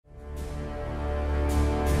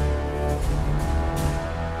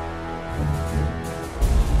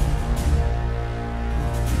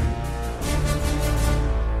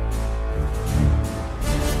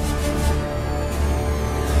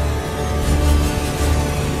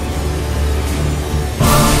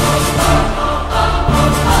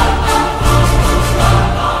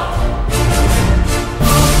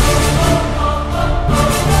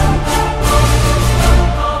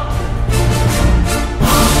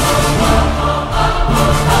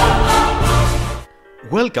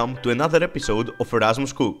Welcome to another episode of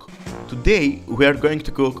ErasmusCook. Today we are going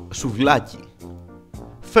to cook souvlaki.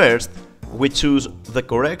 First, we choose the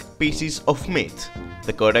correct pieces of meat,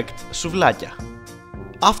 the correct souvlakia.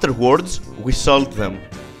 Afterwards, we salt them.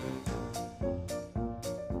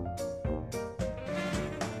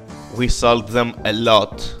 We salt them a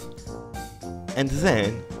lot. And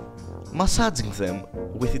then, massaging them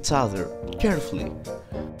with each other carefully.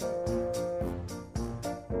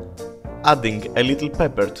 Adding a little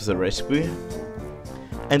pepper to the recipe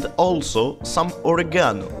and also some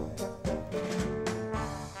oregano.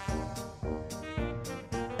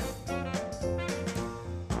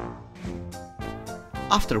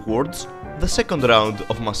 Afterwards, the second round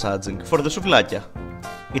of massaging for the souvlakia.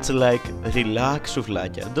 It's like relax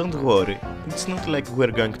souvlakia, don't worry, it's not like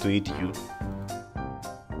we're going to eat you.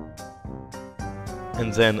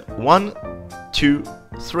 And then 1, 2,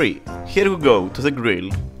 3, here we go to the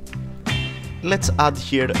grill. Let's add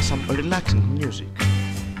here some relaxing music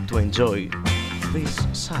to enjoy this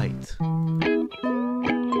sight.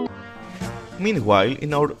 Meanwhile,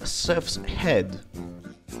 in our chef's head,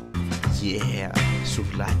 yeah,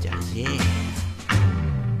 souvlakia, yeah.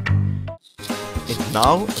 And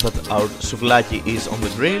now that our souvlaki is on the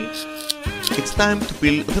grill, it's time to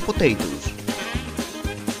peel the potatoes.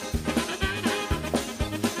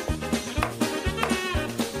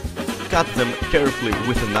 Cut them carefully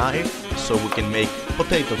with a knife so we can make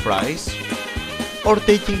potato fries, or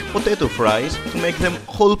taking potato fries to make them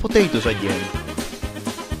whole potatoes again.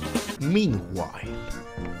 Meanwhile,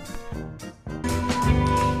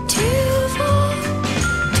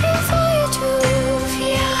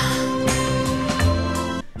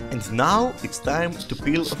 and now it's time to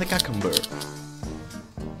peel the cucumber.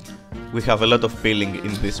 We have a lot of peeling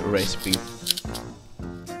in this recipe.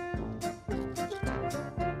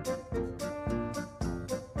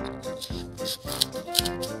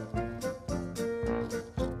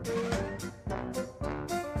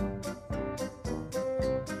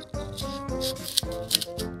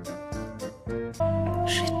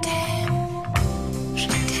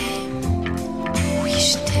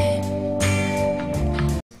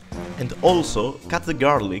 And also cut the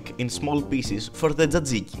garlic in small pieces for the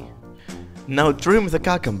tzatziki. Now trim the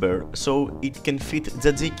cucumber so it can fit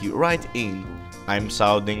tzatziki right in. I'm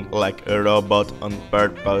sounding like a robot on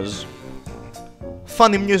purpose.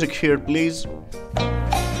 Funny music here, please.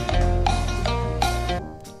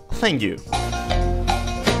 Thank you.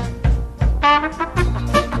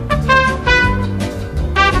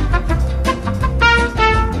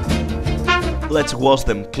 Let's wash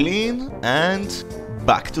them clean and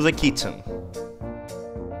back to the kitchen.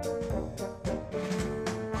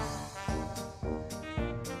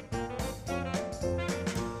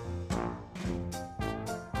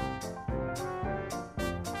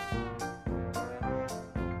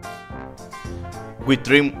 We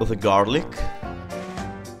trim the garlic.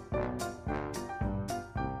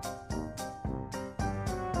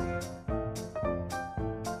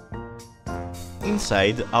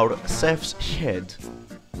 Inside our chef's head.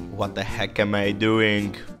 What the heck am I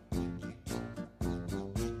doing?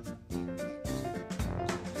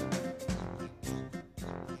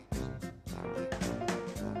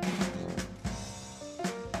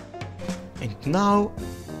 And now,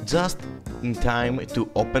 just in time to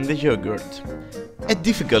open the yogurt. A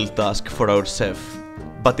difficult task for our chef,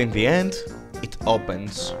 but in the end, it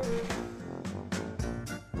opens.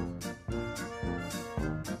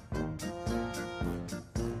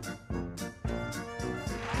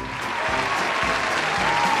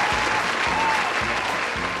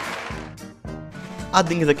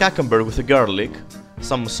 Adding the cucumber with the garlic,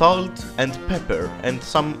 some salt and pepper and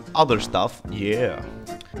some other stuff, yeah.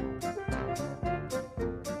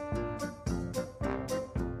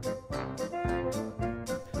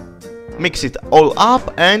 Mix it all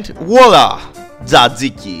up and voila!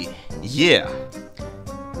 Tzatziki! Yeah!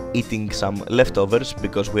 Eating some leftovers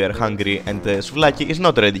because we are hungry and the souvlaki is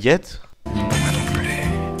not ready yet.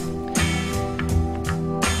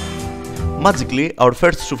 Magically, our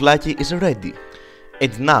first souvlaki is ready.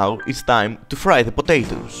 And now it's time to fry the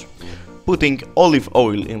potatoes. Putting olive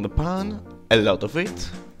oil in the pan, a lot of it.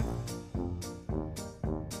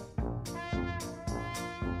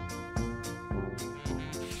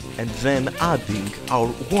 And then adding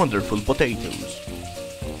our wonderful potatoes.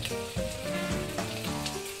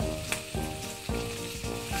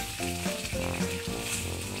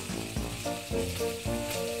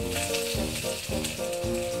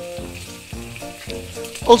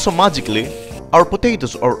 Also magically, our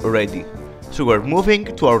potatoes are ready, so we're moving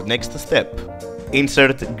to our next step.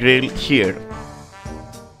 Insert grill here.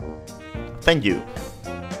 Thank you.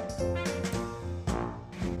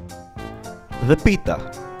 the pita,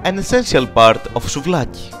 an essential part of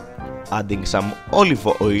souvlaki, adding some olive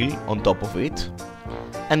oil on top of it,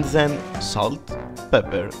 and then salt,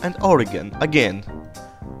 pepper and oregano again.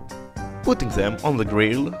 Putting them on the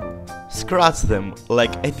grill, scratch them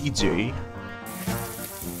like a DJ.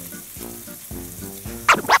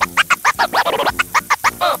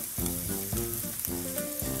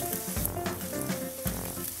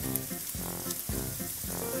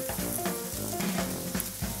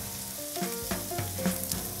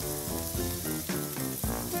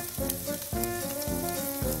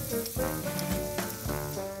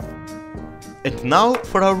 And now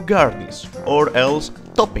for our garnish, or else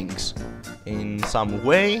toppings, in some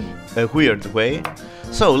way, a weird way.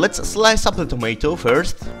 So let's slice up the tomato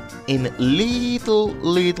first, in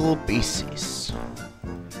little pieces.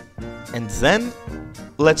 And then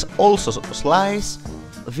let's also slice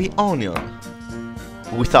the onion,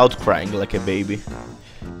 without crying like a baby.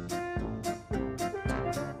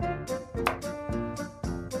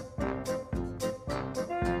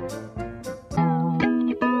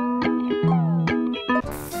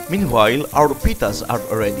 Meanwhile, our pitas are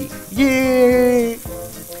ready. Yay!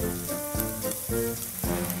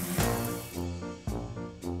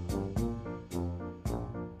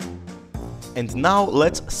 And now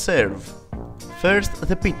let's serve. First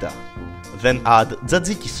the pita, then add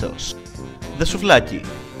tzatziki sauce, the souvlaki,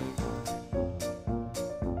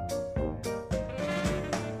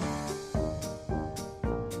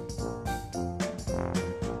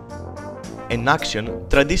 an action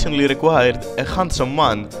traditionally required a handsome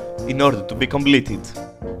man in order to be completed.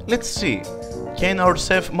 Let's see, can our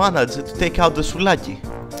chef manage to take out the souvlaki?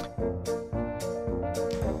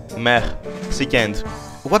 Meh, she can't.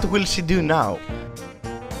 What will she do now?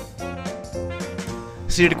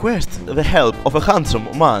 She requests the help of a handsome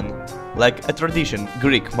man, like a tradition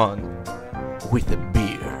Greek man, with a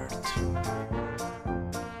beard.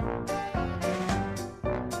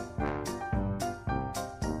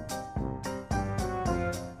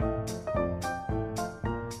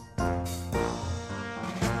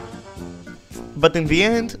 But in the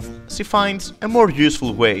end, she finds a more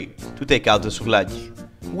useful way to take out the souvlaki,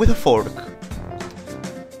 with a fork.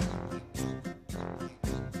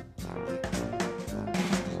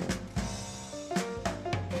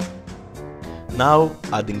 Now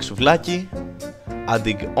adding souvlaki,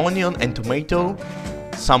 adding onion and tomato,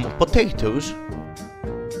 some potatoes,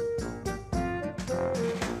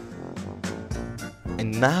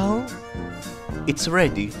 and now it's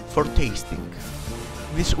ready for tasting.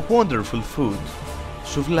 This wonderful food,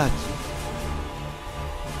 souvlaki,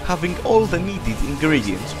 having all the needed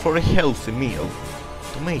ingredients for a healthy meal: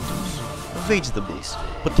 tomatoes, vegetables,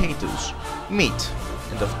 potatoes, meat,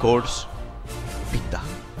 and of course, pita,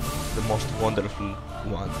 the most wonderful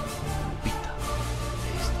one, pita.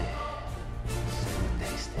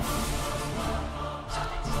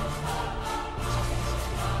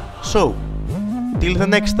 So, till the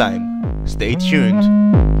next time, stay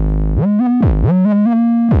tuned.